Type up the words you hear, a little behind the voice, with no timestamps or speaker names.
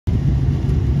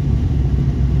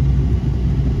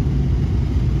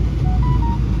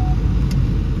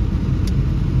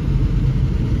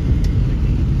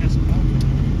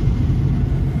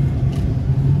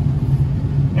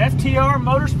FTR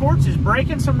Motorsports is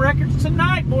breaking some records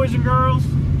tonight, boys and girls.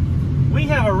 We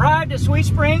have arrived at Sweet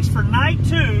Springs for night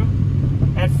 2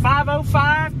 at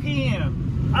 5:05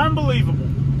 p.m. Unbelievable.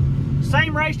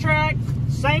 Same racetrack,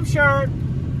 same shirt,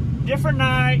 different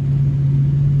night,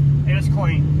 and it's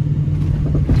clean.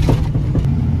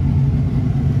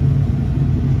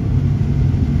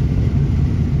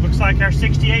 Looks like our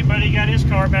 68 buddy got his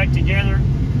car back together,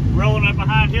 rolling up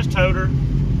behind his toter.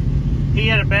 He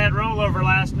had a bad rollover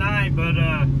last night, but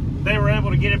they were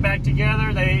able to get it back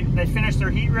together. They finished their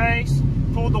heat race,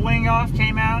 pulled the wing off,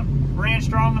 came out, ran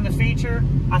strong in the feature.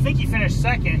 I think he finished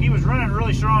second. He was running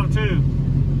really strong too.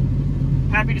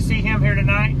 Happy to see him here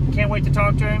tonight. Can't wait to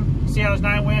talk to him, see how his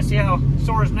night went, see how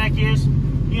sore his neck is.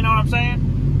 You know what I'm saying?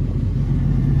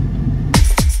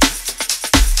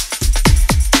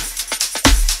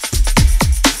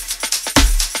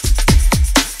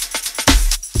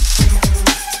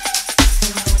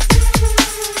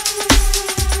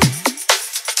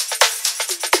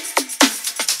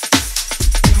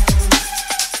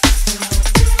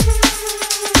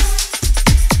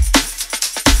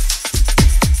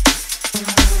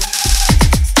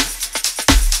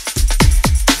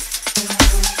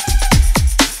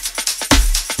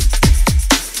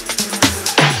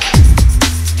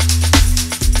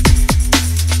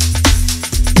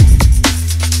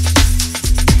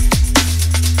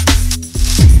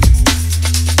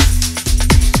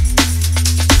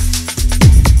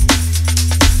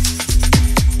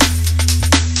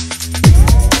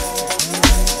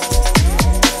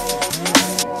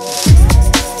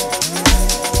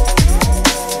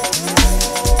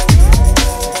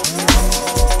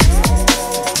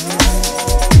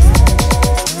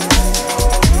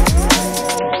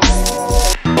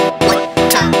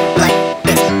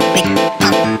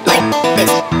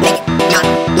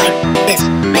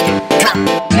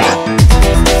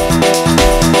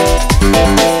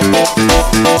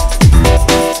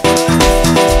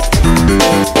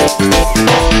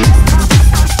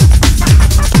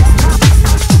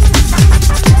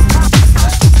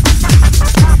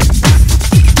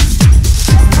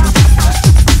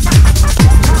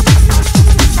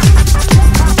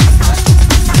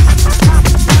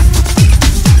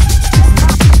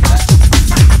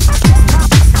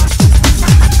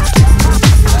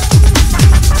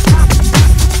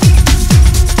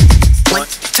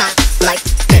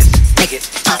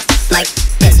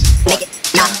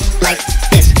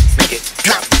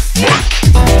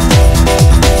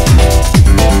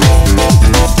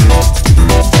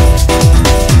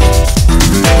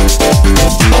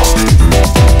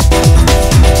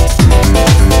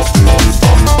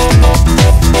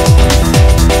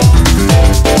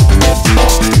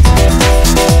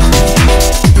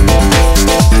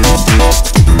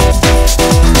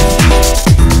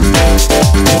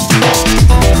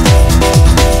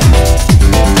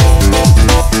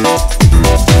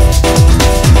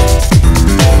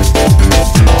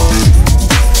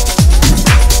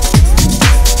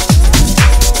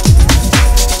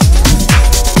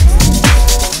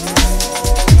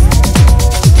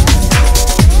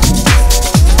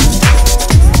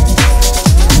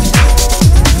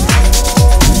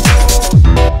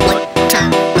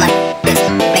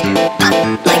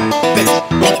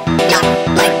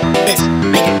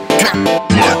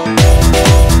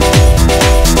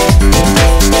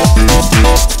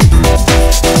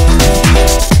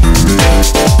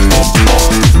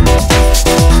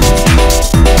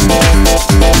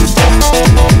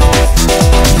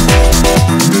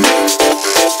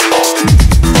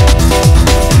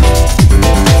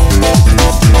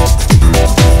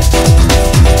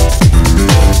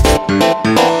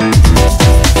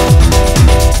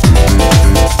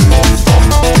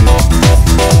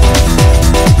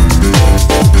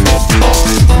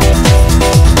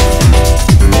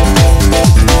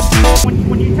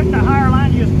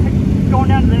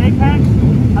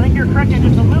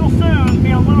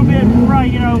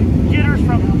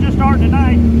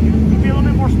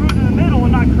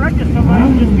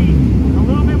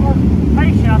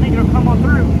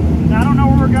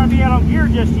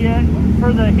 Just yet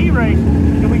for the heat race.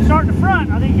 If we start in the front,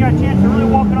 I think you got a chance to really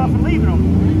walk it off and leaving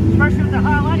them, especially with the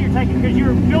high line you're taking, because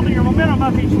you're building your momentum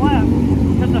up each lap.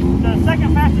 Because the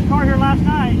second fastest car here last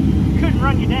night couldn't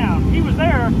run you down. He was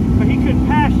there, but he couldn't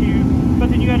pass you, but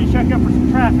then you had to check up for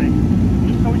some traffic.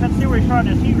 So we had to see where he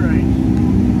started this heat race.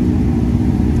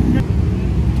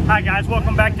 Hi guys,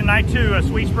 welcome back to night 2 of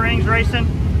Sweet Springs Racing.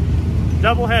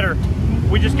 Doubleheader.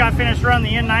 We just got finished running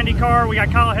the N90 car. We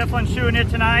got Kyle Heflin shoeing it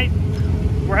tonight.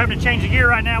 We're having to change the gear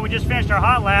right now. We just finished our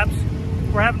hot laps.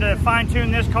 We're having to fine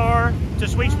tune this car to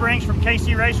Sweet Springs from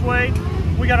KC Raceway.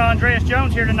 We got Andreas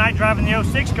Jones here tonight driving the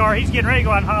 06 car. He's getting ready to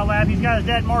go out and haul lap. He's got his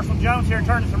dad Marshall Jones here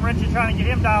turning some wrenches, trying to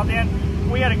get him dialed in.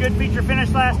 We had a good feature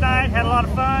finish last night, had a lot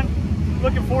of fun.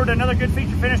 Looking forward to another good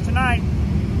feature finish tonight.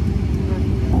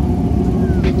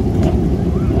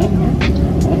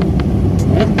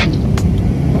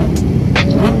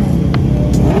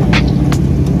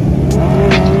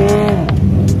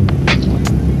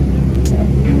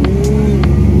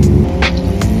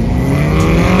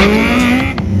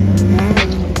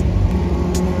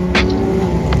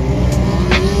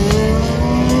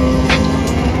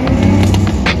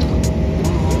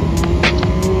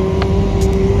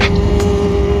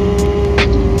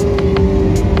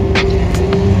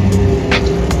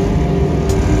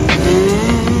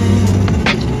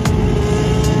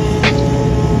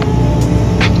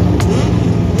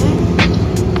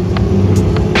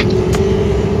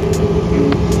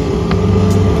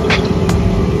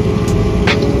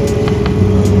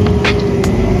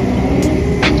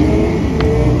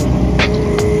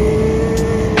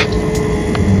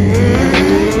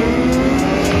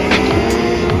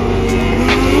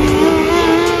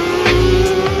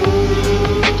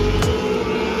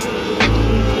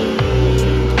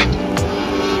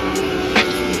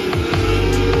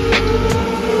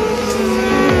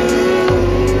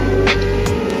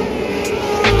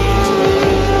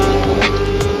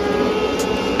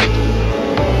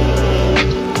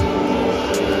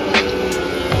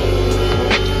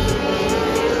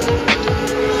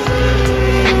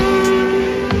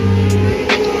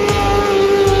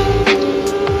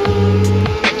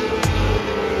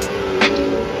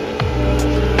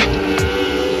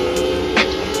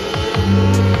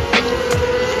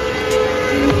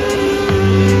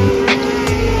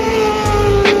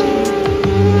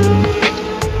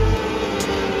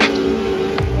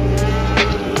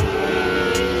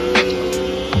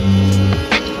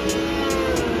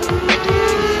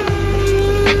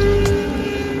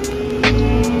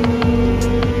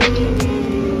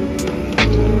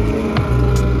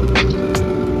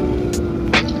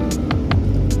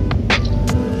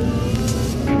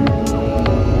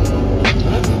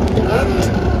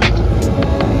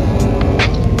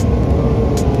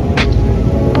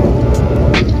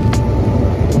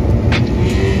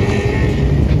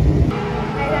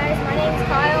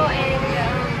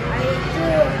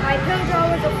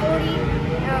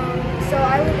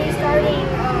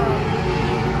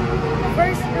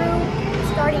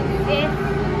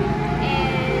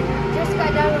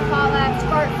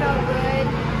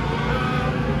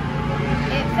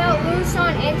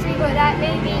 On entry, but that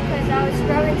may be because I was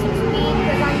scrubbing some speed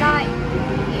because I'm not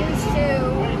used to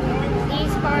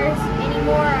these cars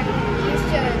anymore. I'm used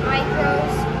to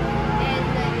micros, and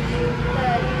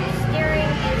the steering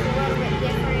is a little bit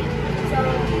different, so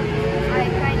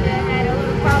I kind of had a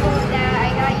little problem with that.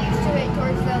 I got used to it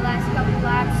towards the last couple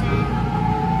laps, and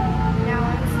now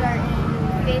I'm starting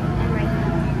fifth and right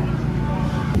now.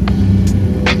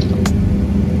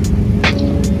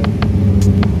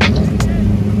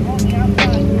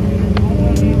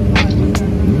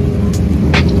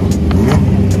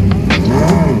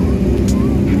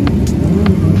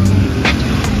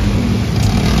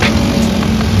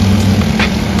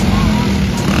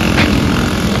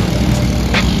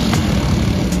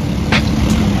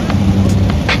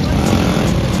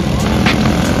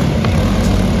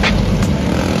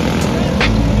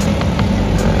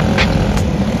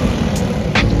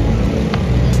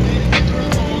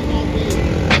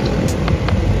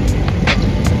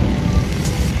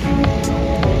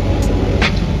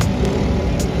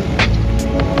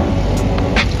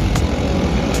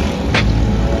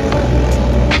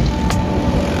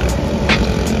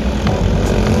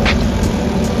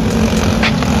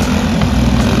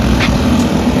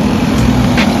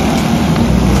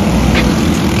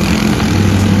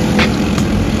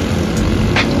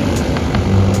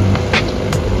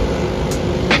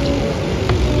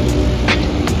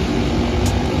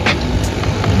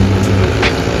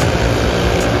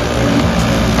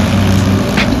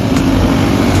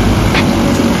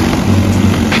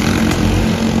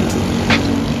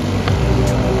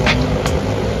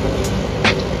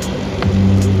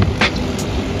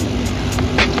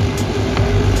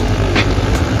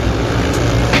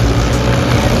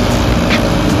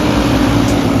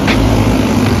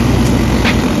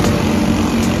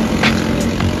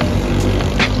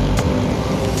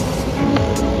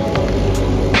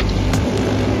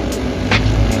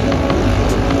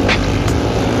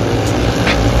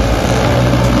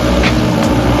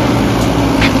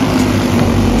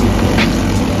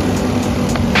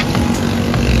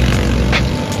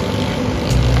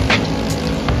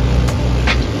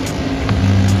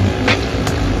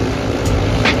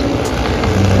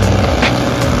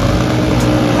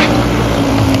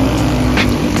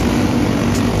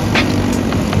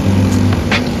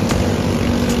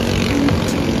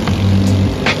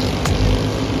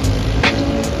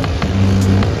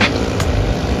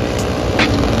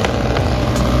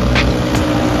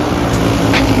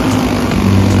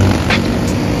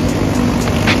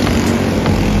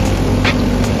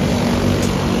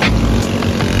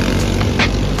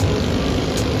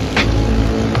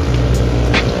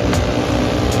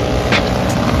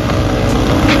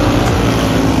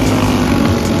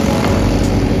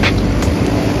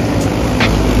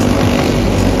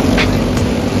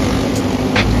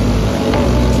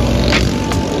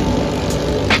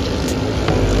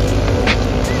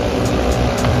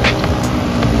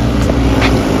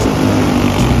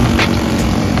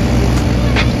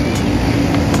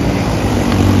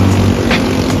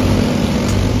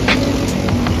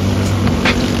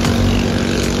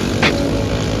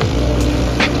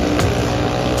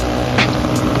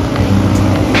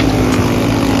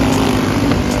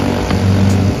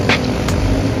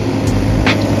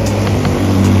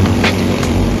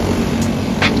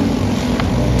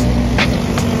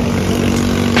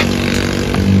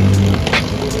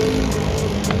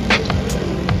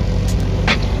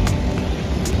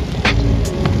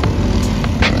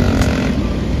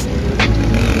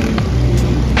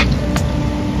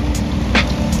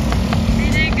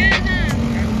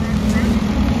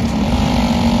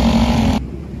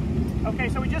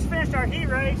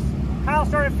 race. Kyle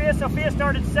started fifth, so Fifth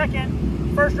started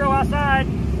second. First row outside.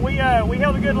 We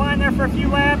held a good line there for a few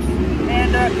laps,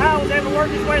 and Kyle was able to work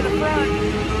his way to the front.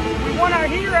 We won our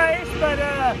heat race, but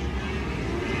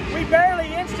we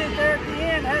barely inched it there at the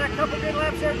end. Had a couple good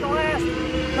laps there at the last.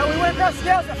 But we went across the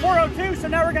scales at 402, so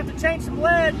now we're going to change some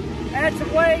lead, add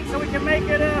some weight, so we can make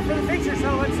it for the feature.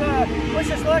 So let's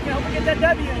wish us luck and hope we get that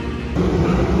W.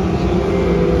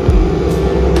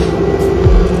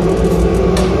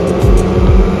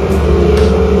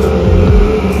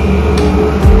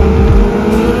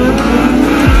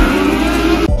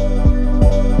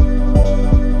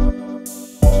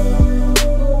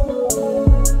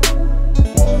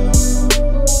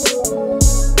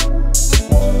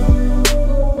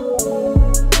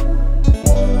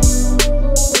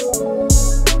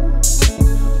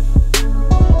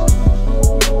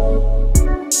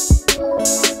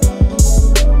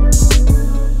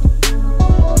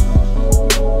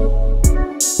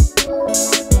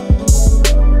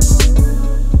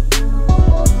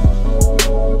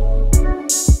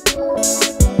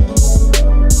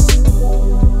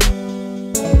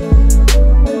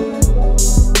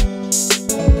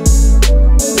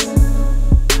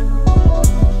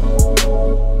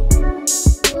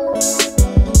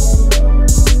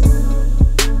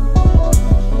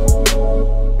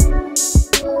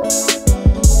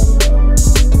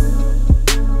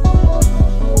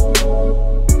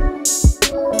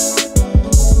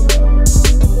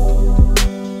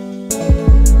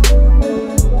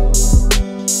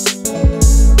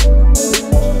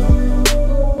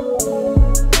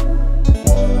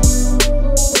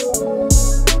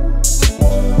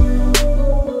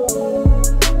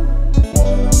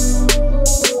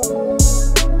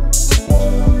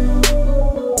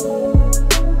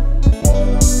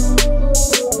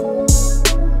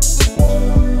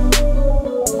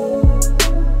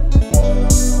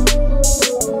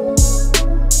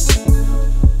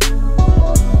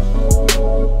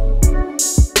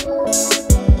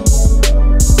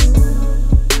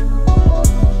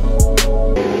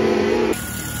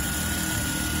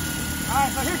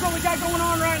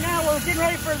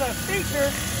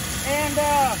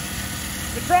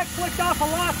 The truck flicked off a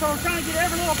lot, so we're trying to get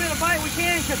every little bit of bite we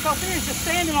can because Sophia's just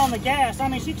standing on the gas. I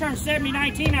mean, she turned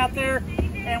 70-19 out there,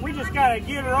 and we just got to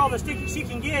give her all the stick that she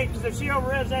can get because if she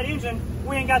overrevs that engine,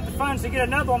 we ain't got the funds to get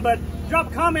another one. But drop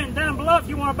a comment down below if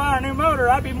you want to buy a new motor.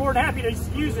 I'd be more than happy to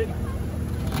use it.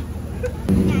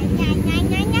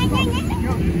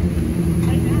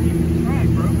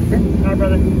 All right,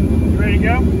 brother. You ready to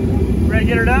go? Ready to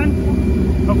get her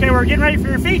done? Okay, we're getting ready for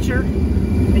your feature.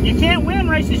 And you can't win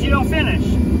races you don't finish.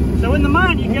 So in the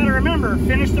mind, you got to remember,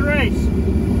 finish the race.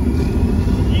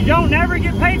 You don't never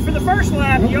get paid for the first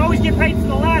lap. You always get paid for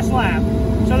the last lap.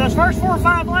 So those first 4 or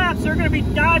 5 laps, they're going to be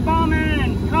dive bombing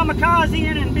and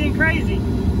kamikazing and being crazy.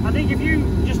 I think if you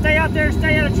just stay out there and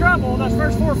stay out of trouble, those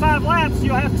first 4 or 5 laps,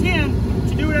 you'll have 10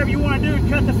 to do whatever you want to do and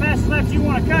cut the fastest laps you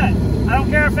want to cut. I don't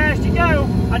care how fast you go.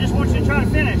 I just want you to try to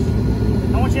finish.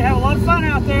 I want you to have a lot of fun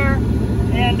out there.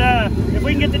 And if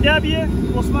we can get the W,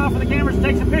 we'll smile for the cameras and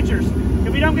take some pictures.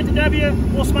 If we don't get the W,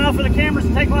 we'll smile for the cameras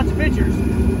and take lots of pictures.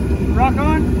 Rock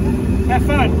on. Have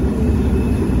fun.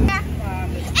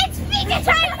 It's feature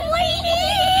time, ladies!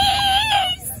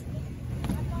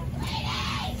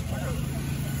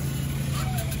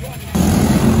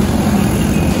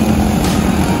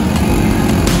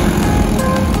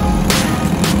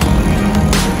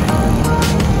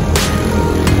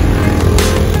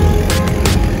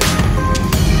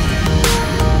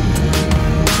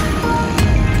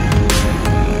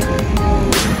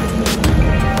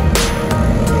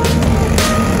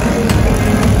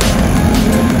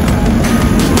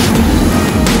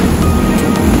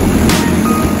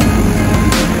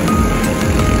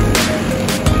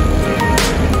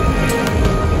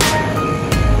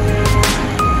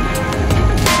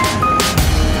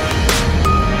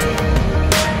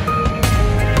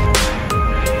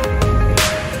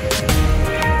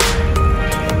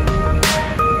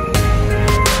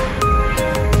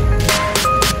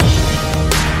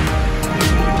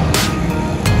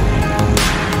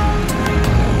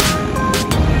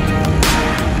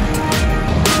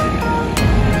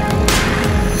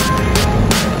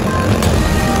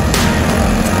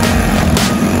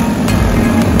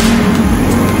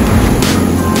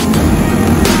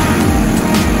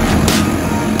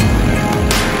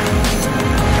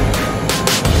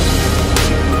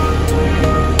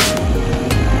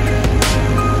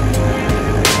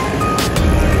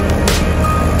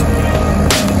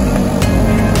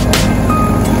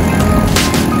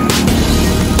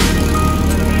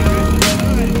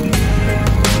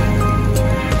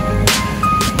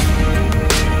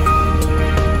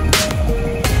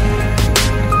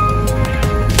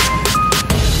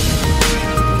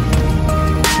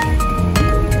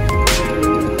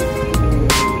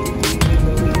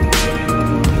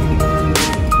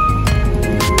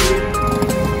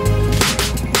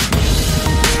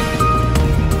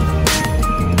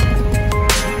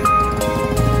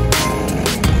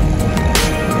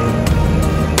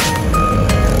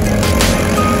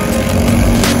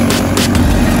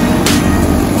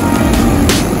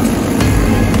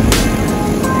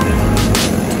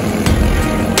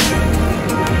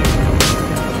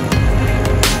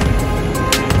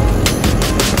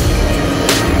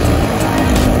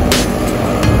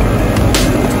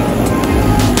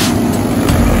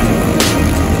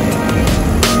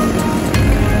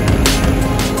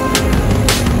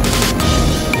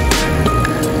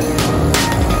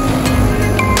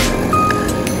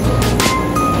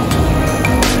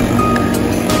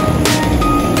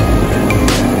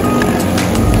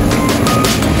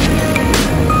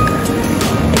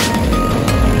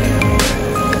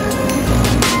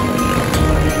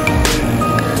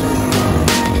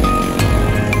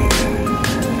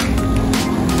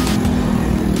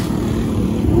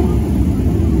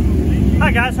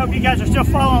 Alright guys, hope you guys are still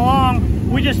following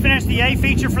along. We just finished the A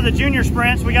feature for the junior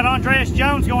sprints. We got Andreas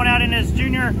Jones going out in his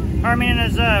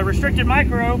restricted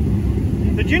micro.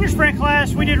 The junior sprint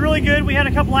class, we did really good. We had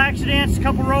a couple accidents, a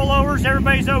couple rollovers,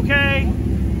 everybody's okay.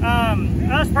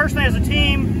 Us personally as a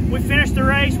team, we finished the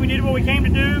race, we did what we came to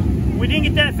do. We didn't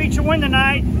get that feature win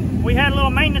tonight. We had a little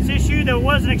maintenance issue that we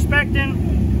wasn't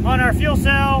expecting on our fuel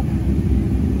cell.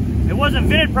 It wasn't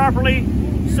vented properly,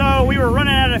 so we were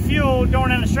running out of fuel going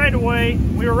down the straightaway.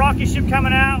 We were rocket ship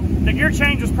coming out. The gear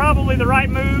change was probably the right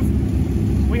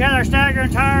move. We had our stagger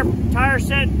and tire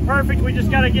set perfect. We just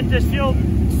got to get this fuel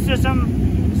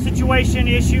system situation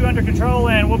issue under control,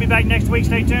 and we'll be back next week.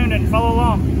 Stay tuned and follow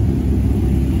along.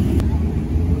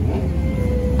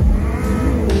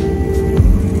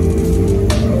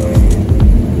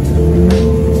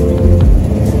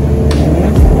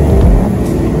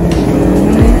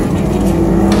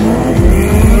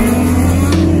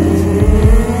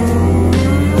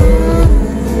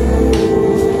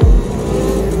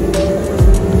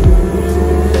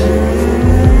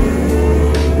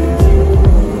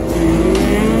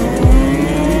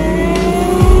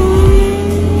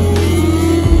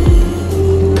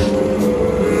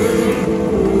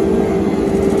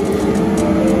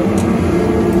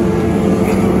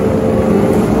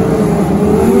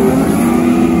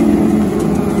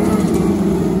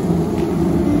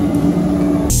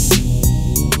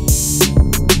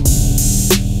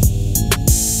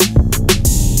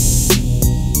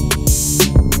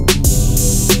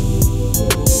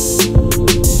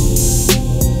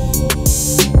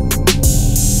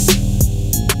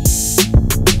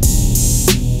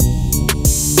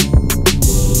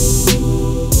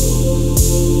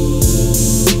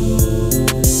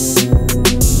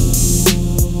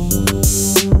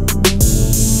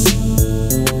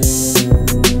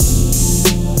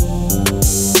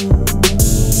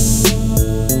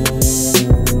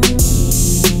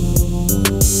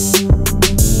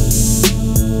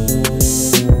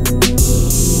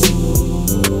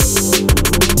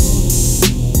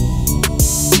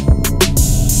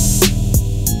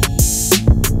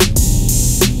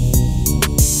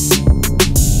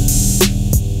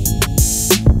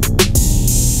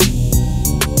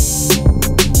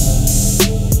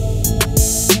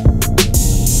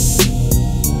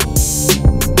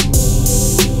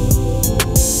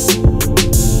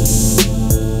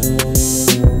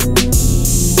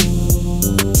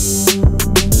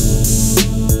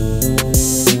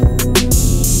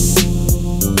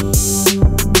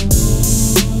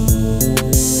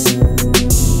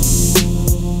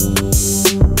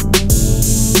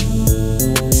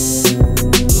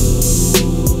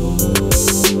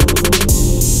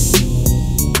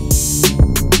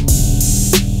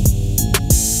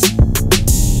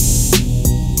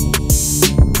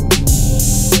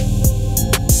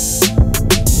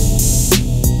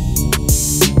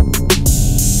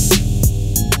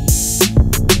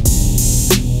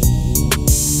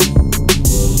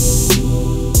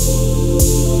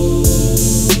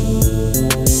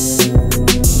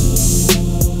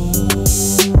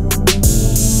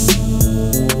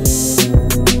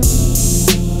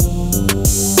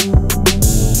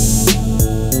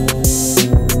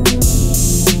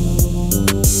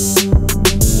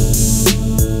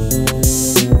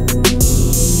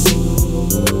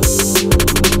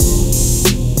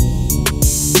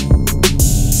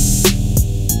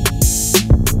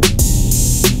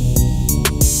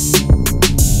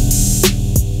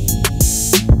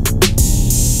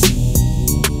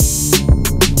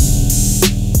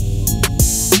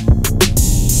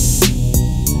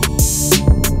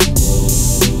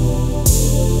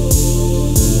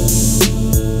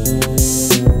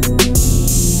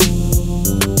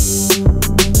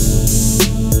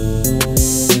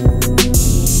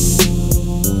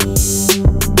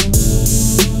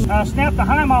 Snapped the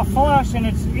Heim off flush and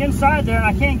it's inside there and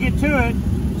I can't get to it,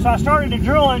 so I started to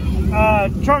drill it.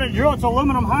 It's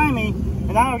aluminum Heimey,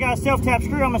 and now I've got a self-tap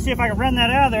screw. I'm gonna see if I can run that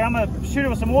out of there. I'm gonna shoot it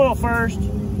with some oil first.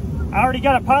 I already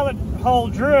got a pilot hole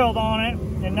drilled on it,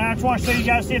 and now I just want to show you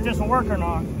guys, see if this will work or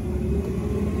not.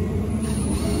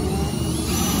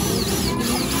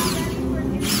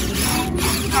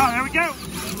 Oh, there we go.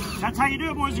 That's how you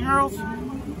do it, boys and girls.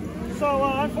 So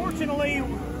unfortunately,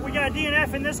 we got a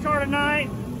DNF in this car tonight,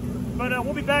 but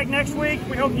we'll be back next week.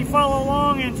 We hope you follow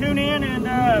along and tune in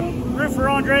and root for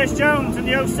Andreas Jones in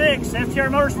the 06 FTR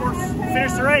Motorsports.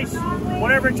 Finish the race,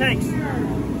 whatever it takes.